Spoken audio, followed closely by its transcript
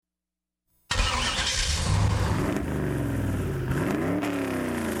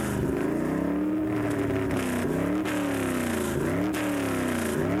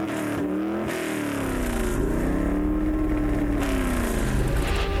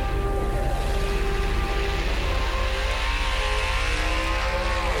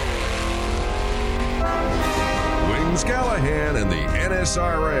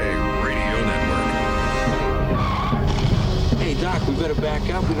KSRA Radio Network. Hey, Doc, we better back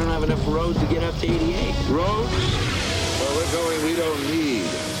up. We don't have enough roads to get up to 88. Roads? Where we're going, we don't need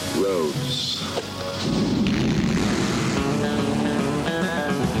roads.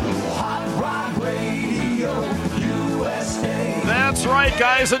 Hot Rod Radio USA. That's right,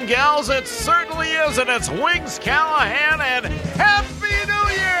 guys and gals. It certainly is, and it's Wings Callahan, and Happy New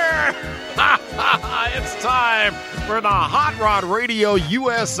Year! It's time for the Hot Rod Radio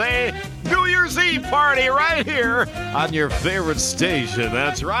USA New Year's Eve party right here on your favorite station.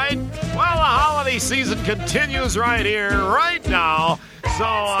 That's right. Well, the holiday season continues right here, right now. So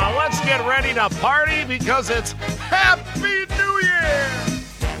let's get ready to party because it's Happy New Year!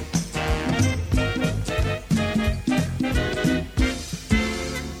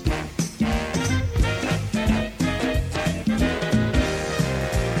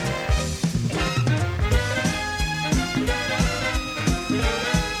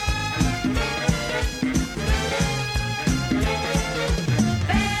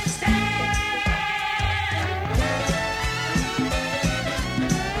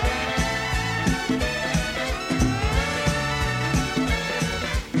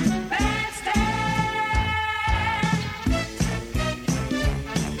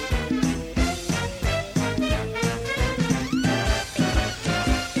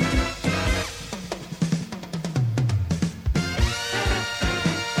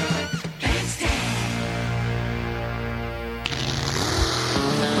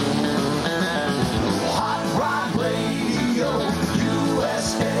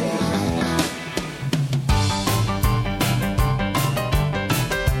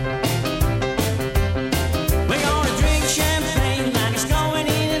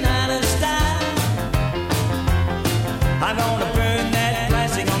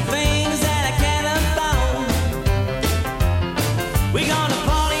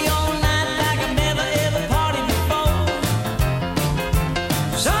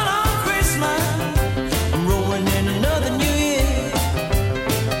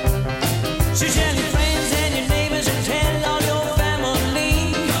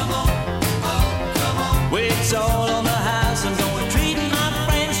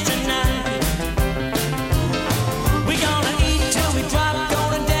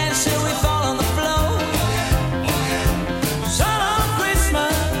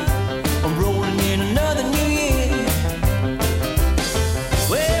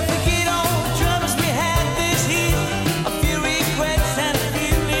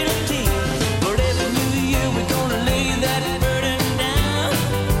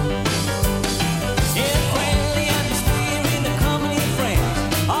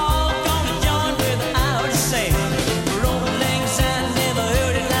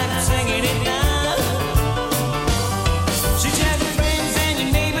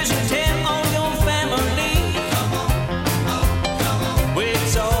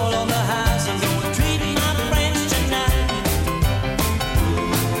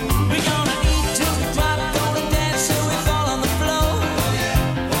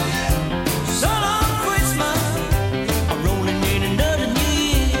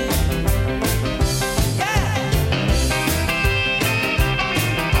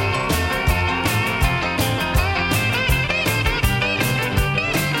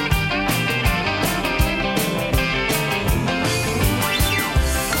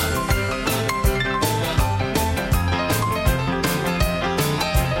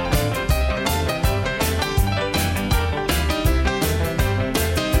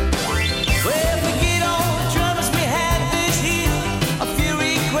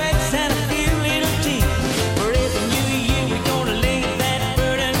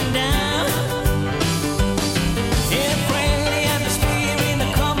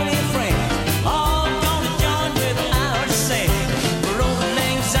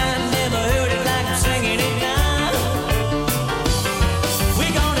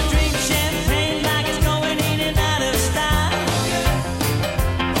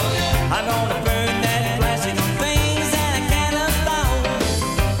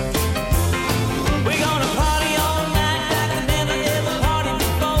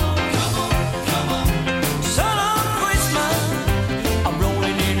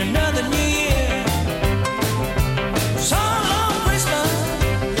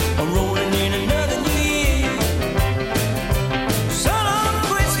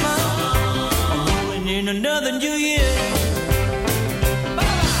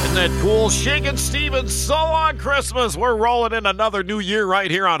 Cool. Shakin' Stevens, So on Christmas. We're rolling in another new year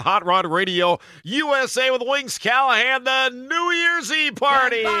right here on Hot Rod Radio USA with Wings Callahan, the New Year's Eve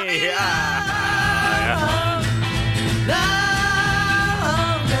party.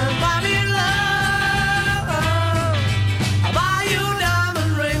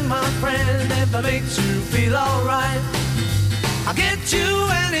 makes you feel alright. I'll get you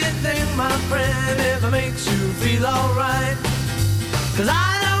anything, my friend, if it makes you feel alright. 'Cause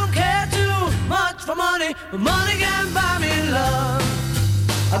I don't care too much for money, but money can buy me love.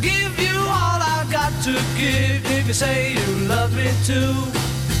 I'll give you all I've got to give if you say you love me too.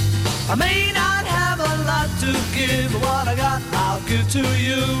 I may not have a lot to give, but what I got I'll give to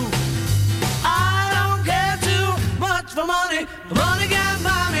you. I don't care too much for money, but money can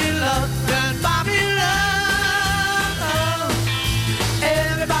buy me love, can buy me love.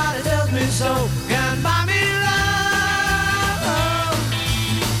 Everybody tells me so, can buy me love.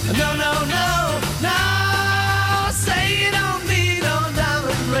 No, no, no, no, say you don't need no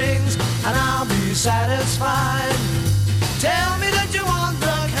diamond rings, and I'll be satisfied. Tell me that you want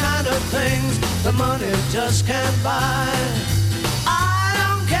the kind of things that money just can't buy. I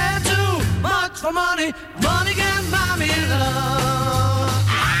don't care too much for money, money can buy me love.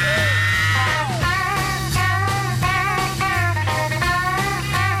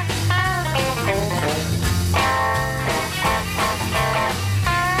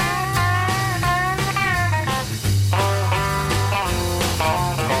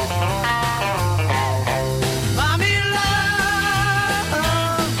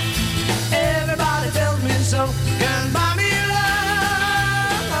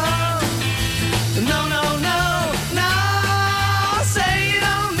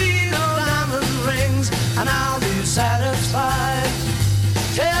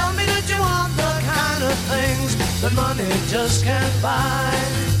 That money just can't buy.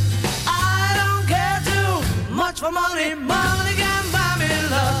 I don't care too much for money, money can buy me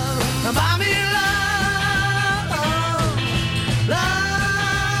love, buy me love,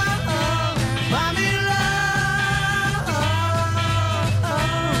 love, buy me love.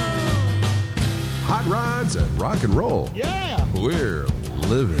 Hot rods and rock and roll. Yeah. We're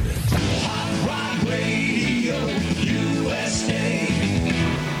living it. Hot Rod Radio USA.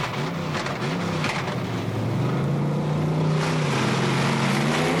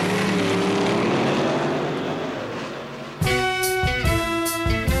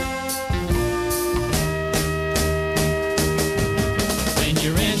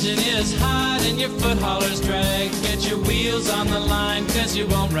 Is hot and your foot haulers drag. Get your wheels on the line, 'cause you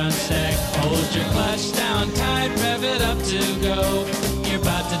won't run sag. Hold your clutch down tight, rev it up to go. You're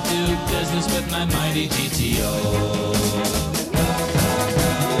about to do business with my mighty GTO.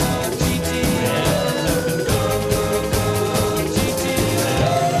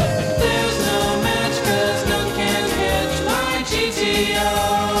 There's no match, 'cause none can catch my GTO.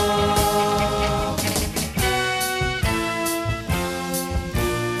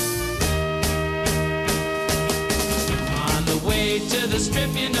 To the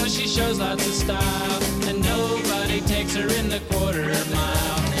strip, you know she shows lots of style, and nobody takes her in the quarter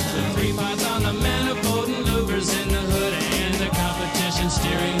mile. With 3 pots on the manifold and louvers in the hood, and the competition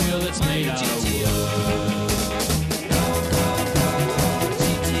steering wheel that's made out of wood.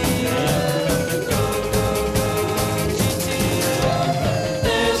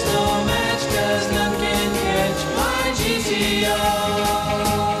 There's no match, 'cause none can catch my GTO.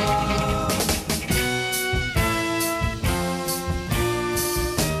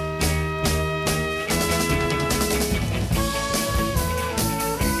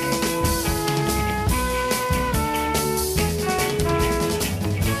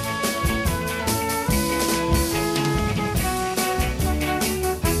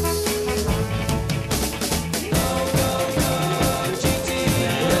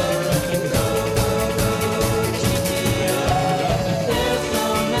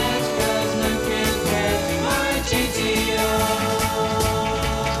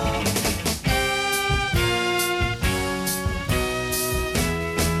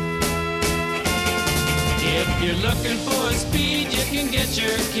 Looking for speed, you can get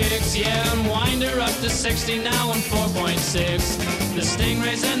your kicks. Yeah, and wind her up to 60 now on 4.6. The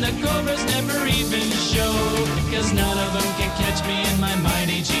Stingrays and the Cobras never even show, 'cause none of them can catch me in my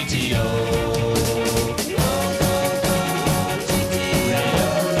mighty GTO.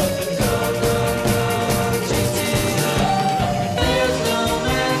 There's no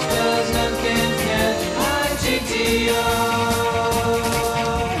match, 'cause none can catch my GTO.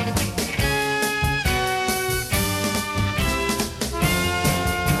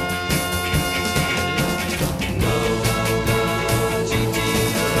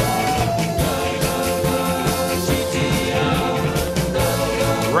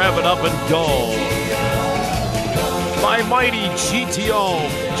 Rev it up and go. My mighty GTO,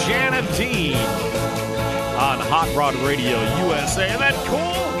 Janet Dean, on Hot Rod Radio USA. Isn't that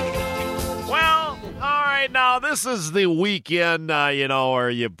cool? Well, all right. right, now this is the weekend,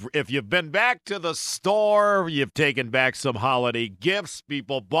 or if you've been back to the store, you've taken back some holiday gifts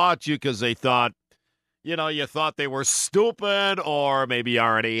people bought you because they thought, you thought they were stupid, or maybe you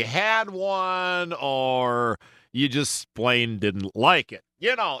already had one, or you just plain didn't like it.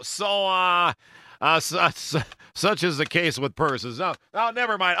 Such is the case with purses. No,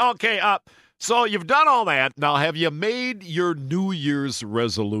 never mind. Okay, so you've done all that. Now, have you made your New Year's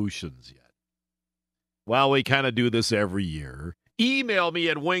resolutions yet? Well, we kind of do this every year. Email me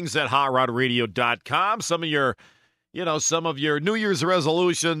at wings@hotrodradio.com. Some of your New Year's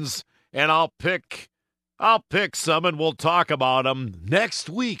resolutions, and I'll pick some, and we'll talk about them next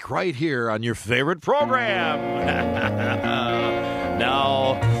week right here on your favorite program.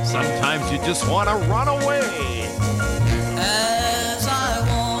 Now, sometimes you just want to run away. As I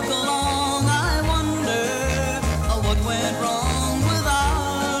walk along, I wonder what went wrong with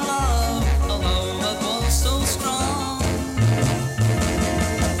our love, a love that was so strong.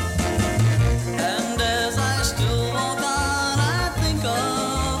 And as I still walk on, I think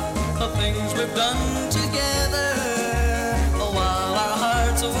of the things we've done together while our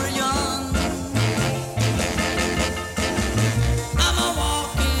hearts were young. I'm a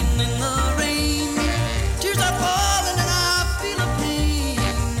walking in the rain, tears are falling and I feel a pain,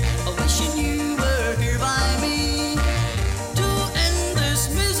 wishing you were here by me to end this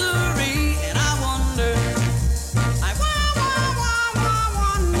misery. And I wonder, I wonder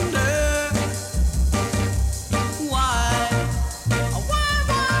why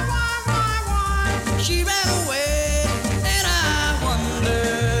she ran away. And I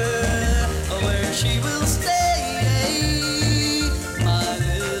wonder where she will stay, my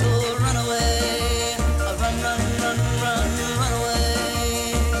little runaway. Run, run, run, run, run away.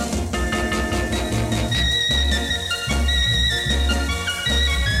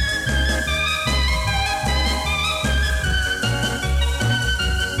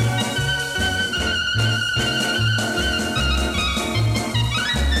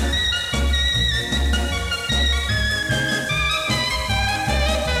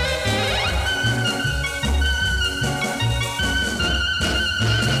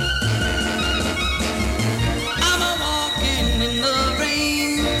 I'm a walking in the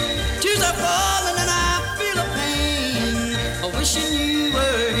rain, tears are falling and I feel a pain, wishing you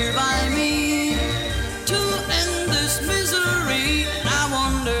were here by me to end this misery. And I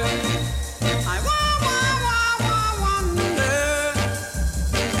wonder, I wonder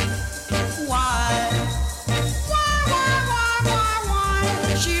why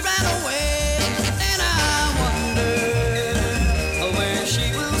she ran away. And I wonder where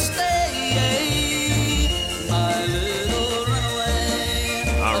she will stay, my little runaway.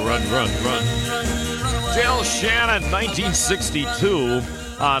 Run. Dale Shannon, 1962,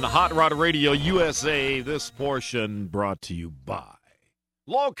 on Hot Rod Radio USA. This portion brought to you by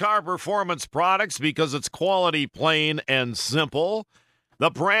Low Carb Performance Products, because it's quality, plain and simple. The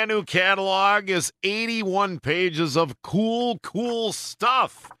brand new catalog is 81 pages of cool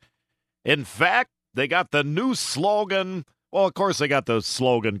stuff. In fact, they got the new slogan. Well, of course, they got the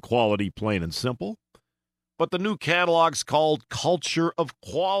slogan quality, plain and simple. But the new catalog's called Culture of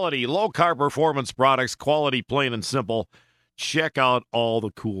Quality. Low Carb Performance Products, quality, plain and simple. Check out all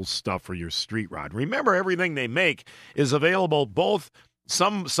the cool stuff for your street rod. Remember, everything they make is available both,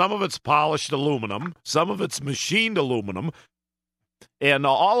 some of it's polished aluminum, some of it's machined aluminum, and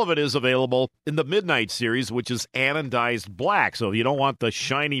all of it is available in the Midnight Series, which is anodized black. So if you don't want the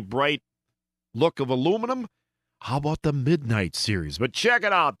shiny, bright look of aluminum, how about the Midnight Series? But check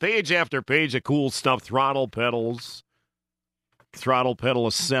it out. Page after page of cool stuff. Throttle pedals, throttle pedal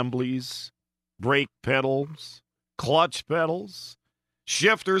assemblies, brake pedals, clutch pedals,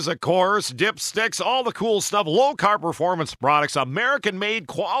 shifters, of course, dipsticks, all the cool stuff. Low Carb Performance Products, American-made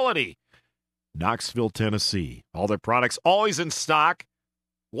quality. Knoxville, Tennessee. All their products always in stock.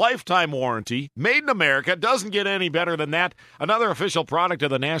 Lifetime warranty, made in America, doesn't get any better than that. Another official product of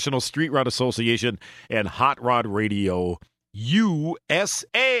the National Street Rod Association and Hot Rod Radio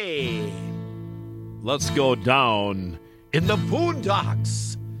USA. Let's go down in the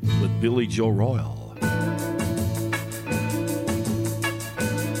boondocks with Billy Joe Royal.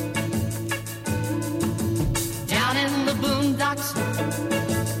 Down in the boondocks,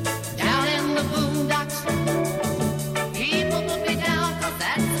 down in the boondocks. People put me down 'cause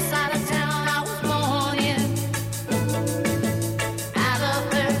that's the side of town I was born in. I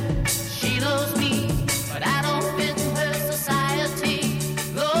love her, she loves me, but I don't fit her society.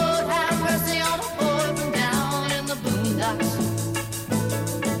 Lord have mercy on a boy from down in the boondocks.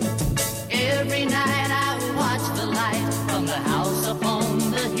 Every night I watch the light from the house up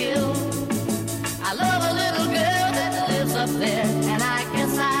on the hill. I love her.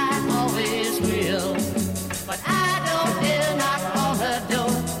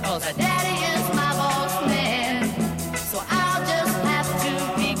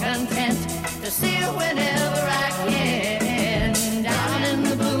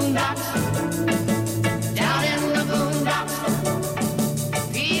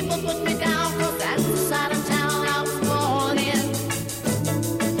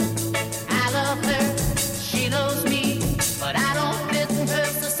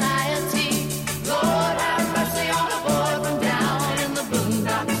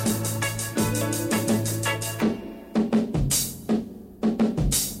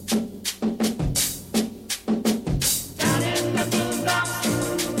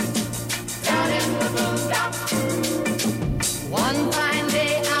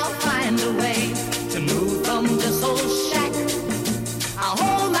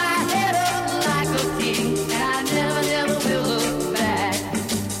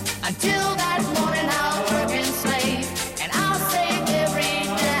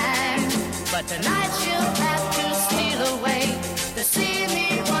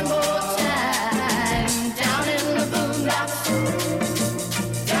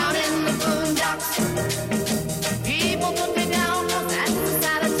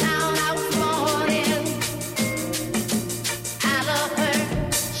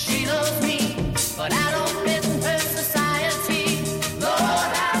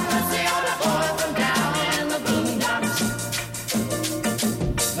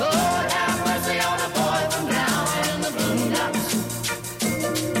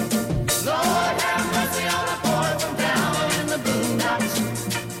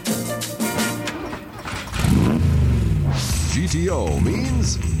 GTO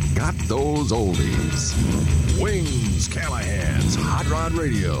means got those oldies. Wings Callahan's Hot Rod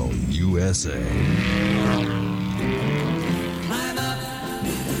Radio USA. Climb up,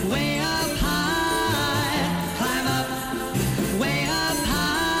 way up high. Climb up, way up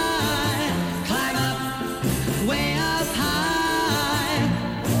high. Climb up, way up high.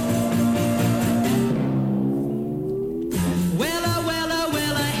 Well,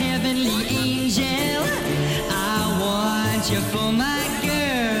 a heavenly angel. I want you for my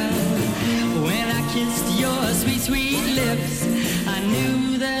girl. When I kissed your sweet, sweet lips, I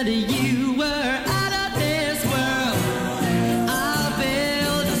knew that you were out of this world. I'll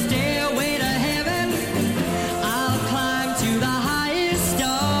build a stairway to heaven. I'll climb to the highest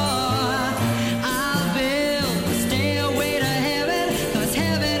star. I'll build a stairway to heaven, 'cause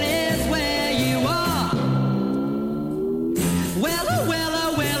heaven is where you are.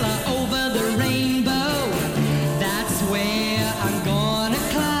 Over the rainbow, that's where I'm gonna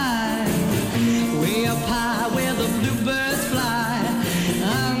climb. Way up high where the bluebirds fly.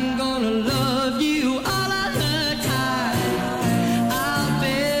 I'm gonna love you all of the time. I'll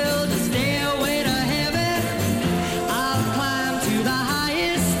build a stairway to heaven. I'll climb to the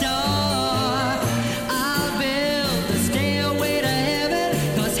highest star. I'll build a stairway to heaven,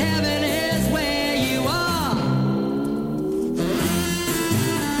 'cause heaven is where you are.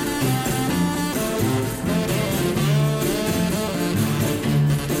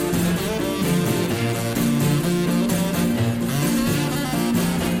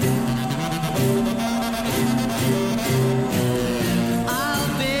 I'll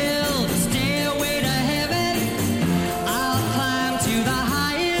build a stairway to heaven. I'll climb to the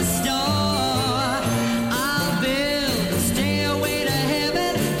highest star. I'll build a stairway to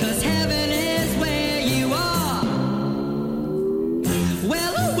heaven, 'cause heaven is where you are.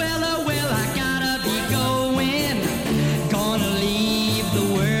 Well, I gotta be going. Gonna leave the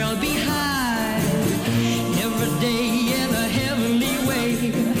world behind. Every day in a heavenly way.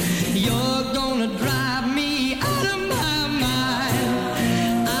 You're gonna drive me out of my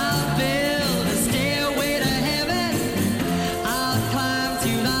mind. I'll build a stairway to heaven. I'll climb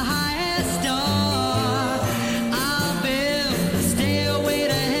to the highest star. I'll build a stairway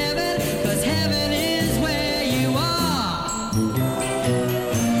to heaven, 'cause heaven is where you are.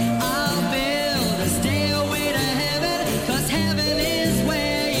 I'll build a stairway to heaven, 'cause heaven is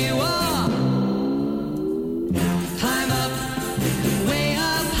where you are. Climb up, way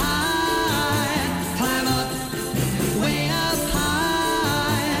up high. Climb up, way up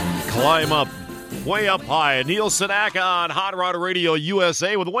high. Climb up, way up high. Neil Sedaka on Hot Rod Radio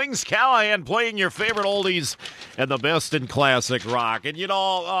USA with Wings Callahan playing your favorite oldies and the best in classic rock. And, you know,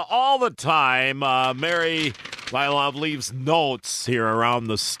 all the time, Mary, my love, leaves notes here around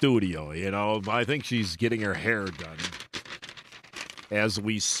the studio. You know, I think she's getting her hair done as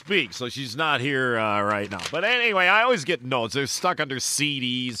we speak, so she's not here right now. But anyway, I always get notes. They're stuck under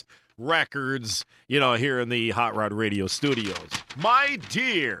CDs, records, you know, here in the Hot Rod Radio studios. My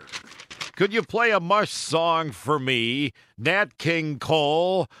dear, could you play a Mush song for me? Nat King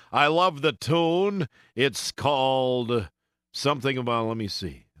Cole. I love the tune. It's called something about, let me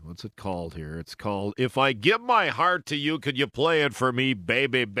see. What's it called here? It's called If I Give My Heart to You, Could You Play It for Me,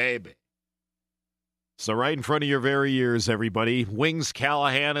 Baby, Baby? So right in front of your very ears, everybody, Wings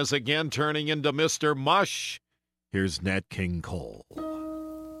Callahan is again turning into Mr. Mush. Here's Nat King Cole.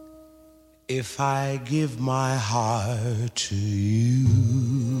 If I give my heart to you,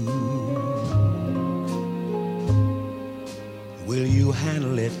 will you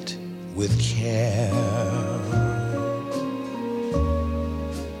handle it with care?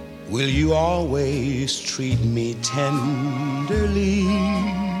 Will you always treat me tenderly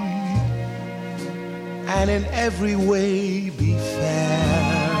and in every way be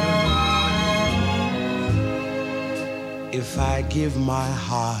fair? If I give my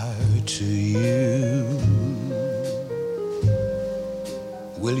heart to you,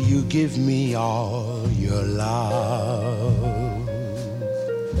 will you give me all your love?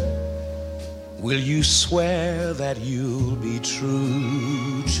 Will you swear that you'll be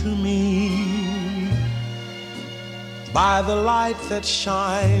true to me by the light that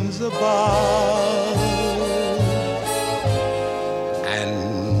shines above?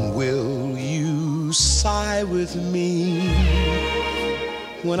 And will you sigh with me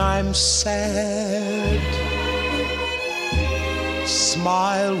when I'm sad?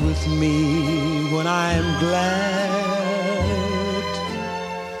 Smile with me when I'm glad,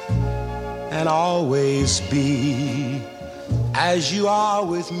 and always be as you are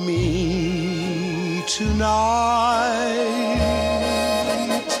with me tonight.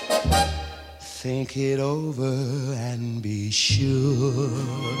 Think it over and be sure.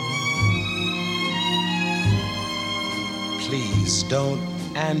 Please don't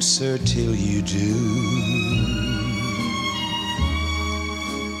answer till you do.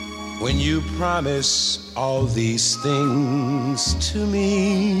 When you promise all these things to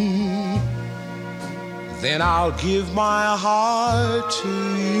me, then I'll give my heart to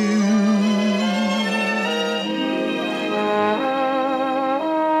you.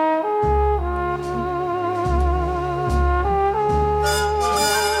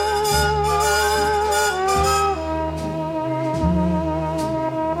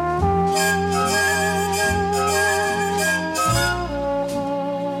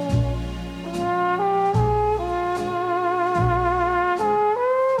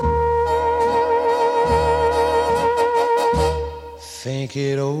 Think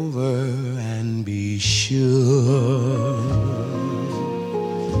it over and be sure.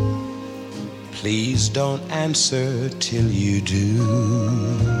 Please don't answer till you do.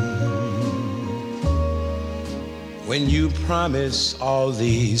 When you promise all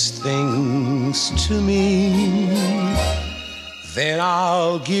these things to me, then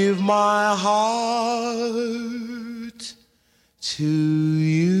I'll give my heart to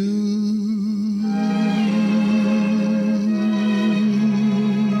you.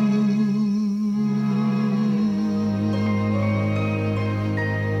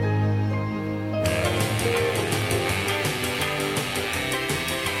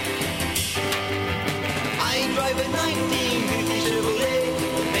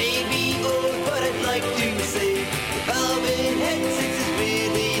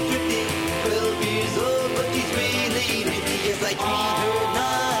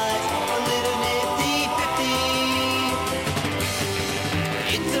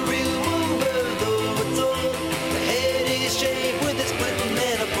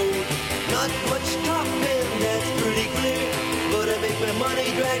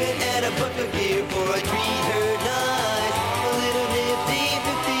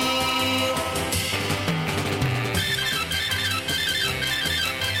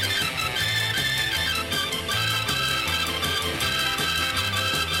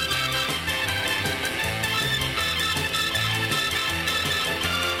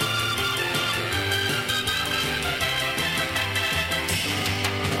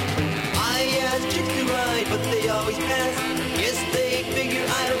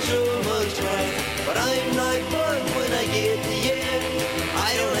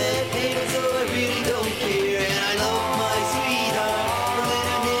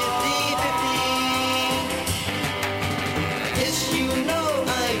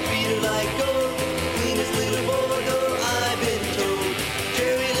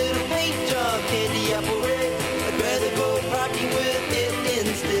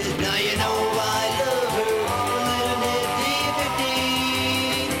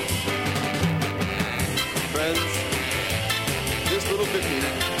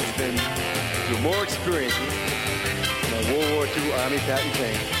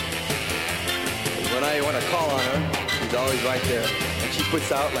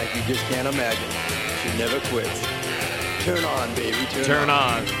 Out like you just can't imagine. She never quits. Turn on, baby. Turn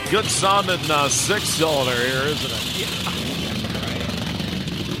on. Good sounding six-cylinder here, isn't it? Yeah.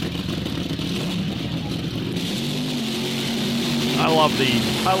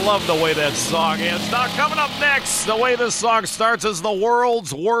 I love the way that song ends. Now coming up next, the way this song starts is the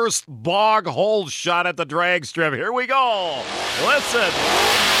world's worst bog hole shot at the drag strip. Here we go. Listen.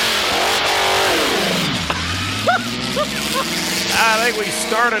 I think we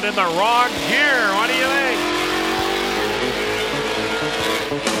started in the wrong gear. What do you think?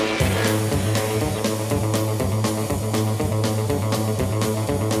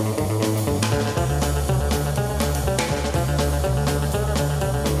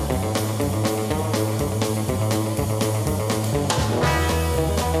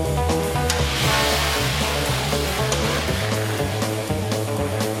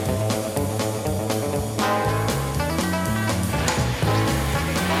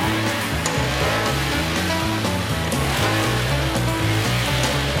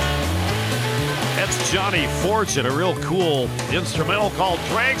 Johnny Fortune, a real cool instrumental called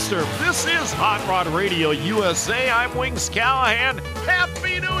Dragster. This is Hot Rod Radio USA. I'm Wings Callahan.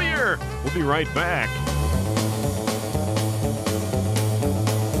 Happy New Year. We'll be right back.